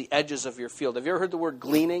harvest the edges of your field. Have you ever heard the word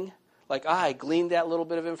gleaning? Like, I gleaned that little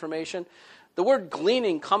bit of information. The word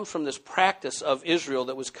gleaning comes from this practice of Israel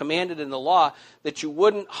that was commanded in the law that you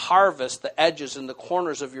wouldn't harvest the edges and the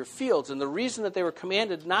corners of your fields. And the reason that they were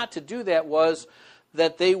commanded not to do that was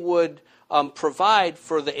that they would provide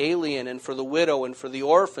for the alien and for the widow and for the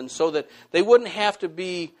orphan so that they wouldn't have to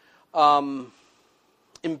be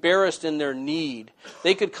embarrassed in their need.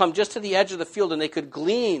 They could come just to the edge of the field and they could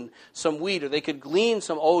glean some wheat, or they could glean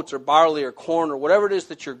some oats or barley or corn or whatever it is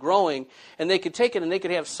that you're growing, and they could take it and they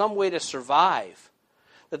could have some way to survive.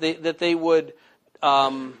 That they would...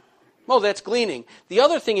 that's gleaning. The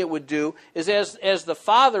other thing it would do is as the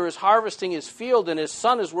father is harvesting his field and his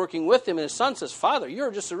son is working with him, and his son says, Father,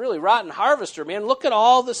 you're just a really rotten harvester, man. Look at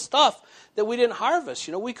all the stuff that we didn't harvest.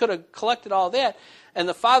 We could have collected all that. And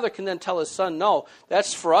the father can then tell his son, no,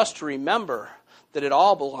 that's for us to remember that it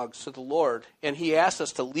all belongs to the Lord. And He asks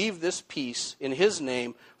us to leave this piece in His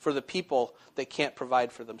name for the people that can't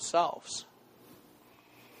provide for themselves.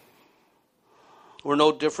 We're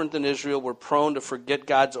no different than Israel. We're prone to forget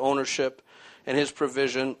God's ownership and His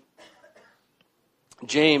provision.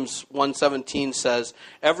 James 1:17 says,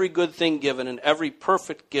 every good thing given and every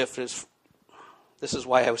perfect gift is... This is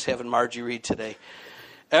why I was having Margie read today.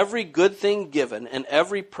 Every good thing given and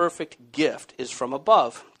every perfect gift is from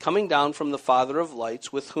above, coming down from the Father of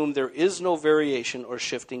lights, with whom there is no variation or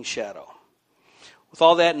shifting shadow. With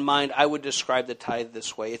all that in mind, I would describe the tithe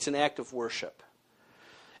this way. It's an act of worship.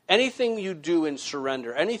 Anything you do in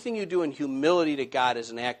surrender, anything you do in humility to God is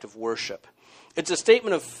an act of worship. It's a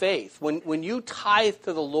statement of faith. When you tithe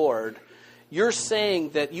to the Lord, you're saying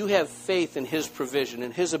that you have faith in His provision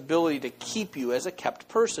and His ability to keep you as a kept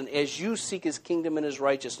person as you seek His kingdom and His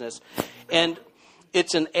righteousness. And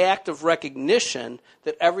it's an act of recognition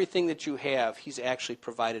that everything that you have, He's actually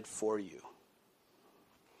provided for you.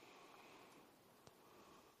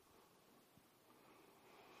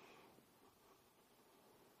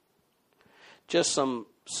 Just some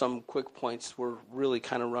quick points. We're really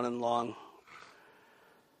kind of running long.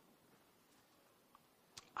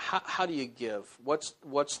 How do you give? What's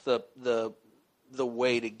the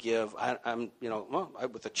way to give?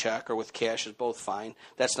 With a check or with cash is both fine.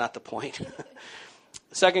 That's not the point.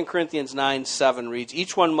 2 Corinthians 9:7 reads,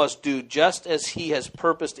 each one must do just as he has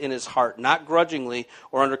purposed in his heart, not grudgingly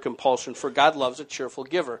or under compulsion, for God loves a cheerful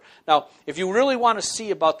giver. Now, if you really want to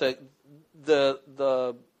see about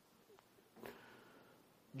the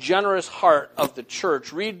generous heart of the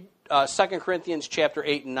church, read 2 Corinthians chapter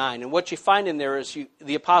 8 and 9. And what you find in there is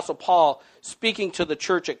the Apostle Paul speaking to the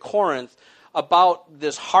church at Corinth about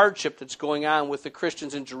this hardship that's going on with the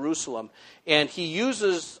Christians in Jerusalem. And he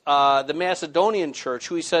uses the Macedonian church,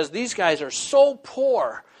 who he says, these guys are so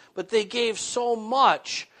poor, but they gave so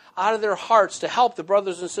much out of their hearts to help the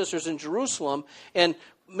brothers and sisters in Jerusalem. And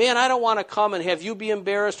man, I don't want to come and have you be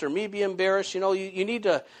embarrassed or me be embarrassed. You need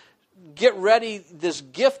to get ready this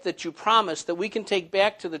gift that you promised that we can take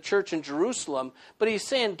back to the church in Jerusalem. But he's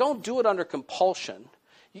saying, don't do it under compulsion.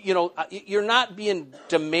 You're not being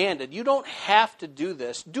demanded. You don't have to do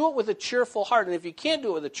this. Do it with a cheerful heart. And if you can't do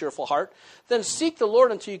it with a cheerful heart, then seek the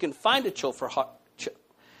Lord until you can find a cheerful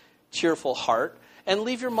cheerful heart and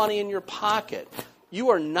leave your money in your pocket. You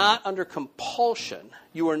are not under compulsion.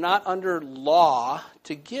 You are not under law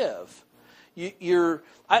to give.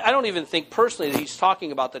 I don't even think personally that he's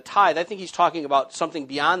talking about the tithe. I think he's talking about something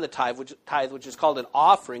beyond the tithe, which is called an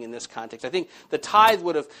offering in this context. I think the tithe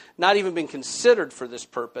would have not even been considered for this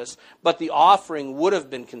purpose, but the offering would have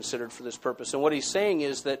been considered for this purpose. And what he's saying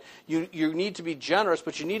is that you need to be generous,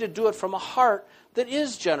 but you need to do it from a heart that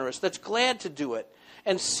is generous, that's glad to do it,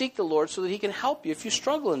 and seek the Lord so that he can help you if you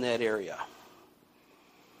struggle in that area.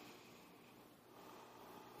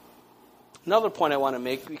 Another point I want to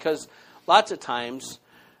make, because lots of times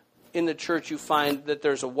in the church you find that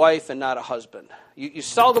there's a wife and not a husband. You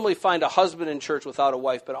seldomly find a husband in church without a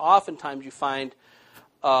wife, but oftentimes you find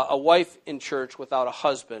a wife in church without a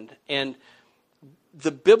husband. And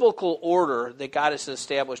the biblical order that God has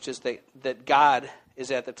established is that God is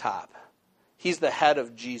at the top. He's the head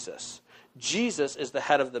of Jesus. Jesus is the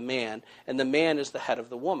head of the man, and the man is the head of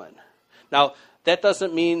the woman. Now, that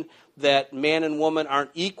doesn't mean that man and woman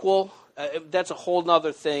aren't equal. That's a whole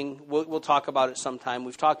other thing. We'll talk about it sometime.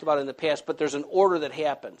 We've talked about it in the past, but there's an order that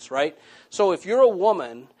happens, right? So if you're a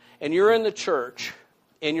woman and you're in the church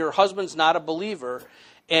and your husband's not a believer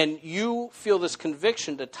and you feel this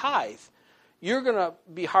conviction to tithe, you're going to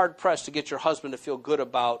be hard-pressed to get your husband to feel good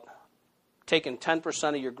about taking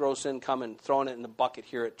 10% of your gross income and throwing it in the bucket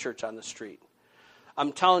here at church on the street.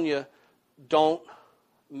 I'm telling you, don't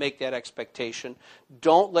make that expectation.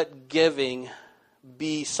 Don't let giving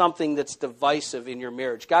be something that's divisive in your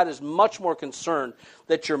marriage. God is much more concerned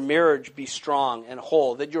that your marriage be strong and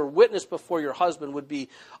whole, that your witness before your husband would be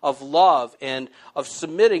of love and of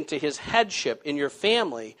submitting to his headship in your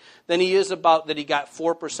family than he is about that he got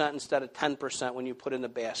 4% instead of 10% when you put in the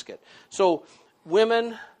basket. So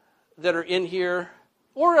women that are in here,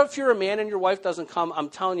 or if you're a man and your wife doesn't come, I'm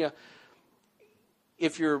telling you,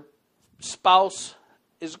 if your spouse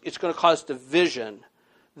it's going to cause division,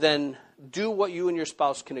 then do what you and your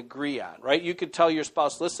spouse can agree on, right? You could tell your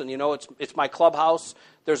spouse, listen, it's my clubhouse.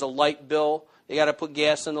 There's a light bill. You got to put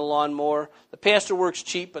gas in the lawnmower. The pastor works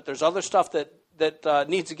cheap, but there's other stuff that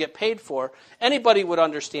needs to get paid for. Anybody would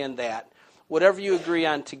understand that. Whatever you agree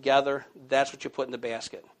on together, that's what you put in the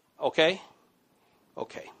basket. Okay?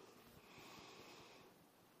 Okay.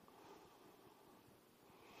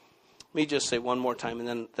 Let me just say one more time,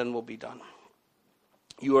 and then we'll be done.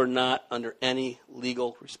 You are not under any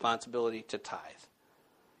legal responsibility to tithe.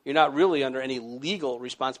 You're not really under any legal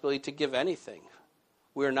responsibility to give anything.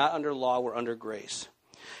 We are not under law, we're under grace.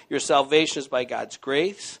 Your salvation is by God's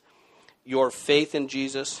grace, your faith in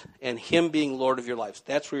Jesus, and Him being Lord of your lives.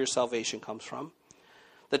 That's where your salvation comes from.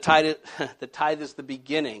 The tithe is the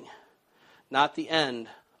beginning, not the end,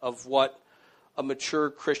 of what a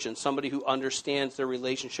mature Christian, somebody who understands their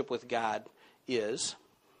relationship with God, is.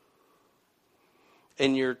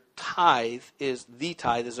 And your tithe is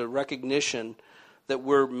a recognition that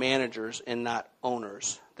we're managers and not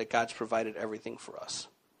owners, that God's provided everything for us.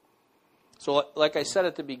 So like I said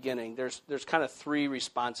at the beginning, there's kind of three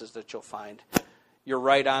responses that you'll find. You're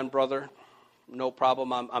right on, brother. No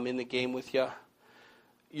problem. I'm in the game with you.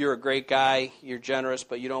 You're a great guy. You're generous,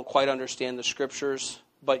 but you don't quite understand the scriptures,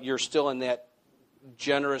 but you're still in that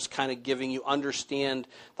generous kind of giving. You understand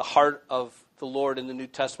the heart of the Lord in the New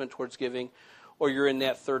Testament towards giving. Or you're in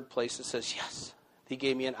that third place that says, yes, He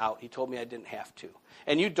gave me an out. He told me I didn't have to.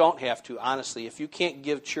 And you don't have to, honestly. If you can't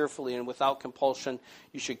give cheerfully and without compulsion,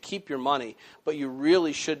 you should keep your money. But you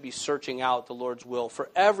really should be searching out the Lord's will for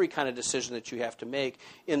every kind of decision that you have to make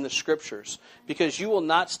in the Scriptures. Because you will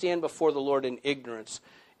not stand before the Lord in ignorance,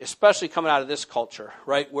 especially coming out of this culture,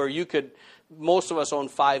 right, where most of us own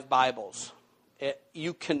 5 Bibles.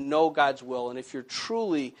 You can know God's will. And if you're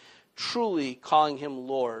truly, truly calling Him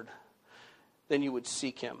Lord, then you would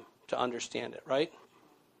seek Him to understand it, right?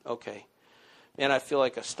 Okay. Man, I feel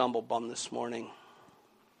like a stumble bum this morning.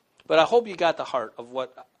 But I hope you got the heart of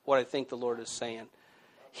what I think the Lord is saying.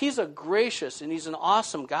 He's a gracious and He's an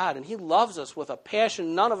awesome God, and He loves us with a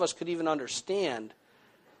passion none of us could even understand.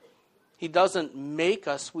 He doesn't make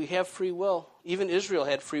us. We have free will. Even Israel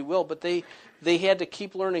had free will, but they had to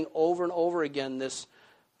keep learning over and over again this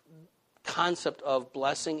concept of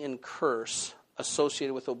blessing and curse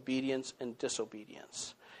associated with obedience and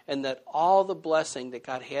disobedience. And that all the blessing that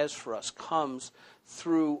God has for us comes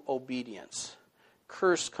through obedience.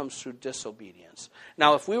 Curse comes through disobedience.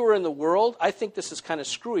 Now, if we were in the world, I think this is kind of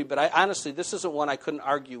screwy, but honestly, this isn't one I couldn't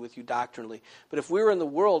argue with you doctrinally. But if we were in the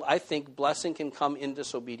world, I think blessing can come in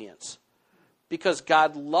disobedience. Because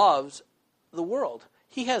God loves the world.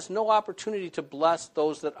 He has no opportunity to bless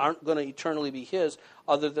those that aren't going to eternally be His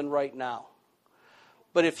other than right now.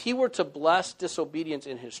 But if he were to bless disobedience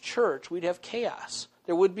in his church, we'd have chaos.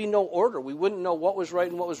 There would be no order. We wouldn't know what was right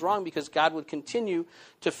and what was wrong because God would continue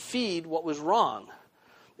to feed what was wrong.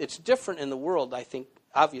 It's different in the world, I think,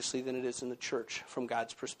 obviously, than it is in the church from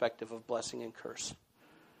God's perspective of blessing and curse.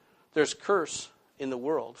 There's curse in the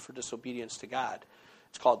world for disobedience to God.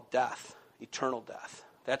 It's called death, eternal death.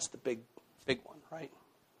 That's the big one, right?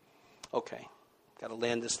 Okay, got to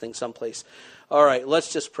land this thing someplace. All right,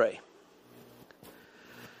 let's just pray.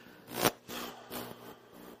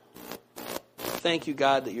 Thank you,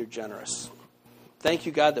 God, that you're generous. Thank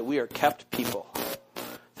you, God, that we are kept people.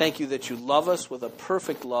 Thank you that you love us with a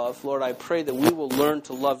perfect love. Lord, I pray that we will learn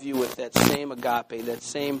to love you with that same agape, that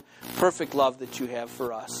same perfect love that you have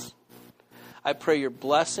for us. I pray your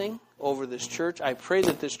blessing over this church. I pray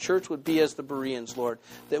that this church would be as the Bereans, Lord,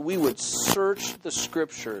 that we would search the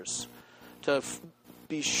Scriptures to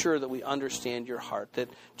be sure that we understand your heart. That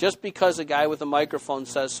just because a guy with a microphone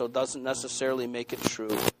says so doesn't necessarily make it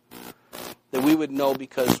true. That we would know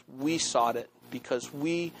because we sought it, because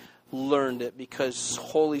we learned it, because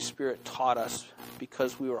Holy Spirit taught us,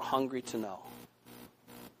 because we were hungry to know.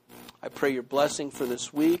 I pray your blessing for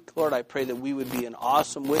this week. Lord, I pray that we would be an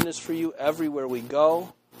awesome witness for you everywhere we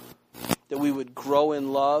go, that we would grow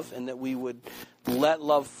in love, and that we would let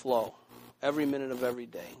love flow every minute of every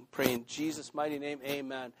day. Pray in Jesus' mighty name,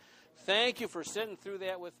 amen. Thank you for sitting through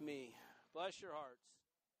that with me. Bless your hearts.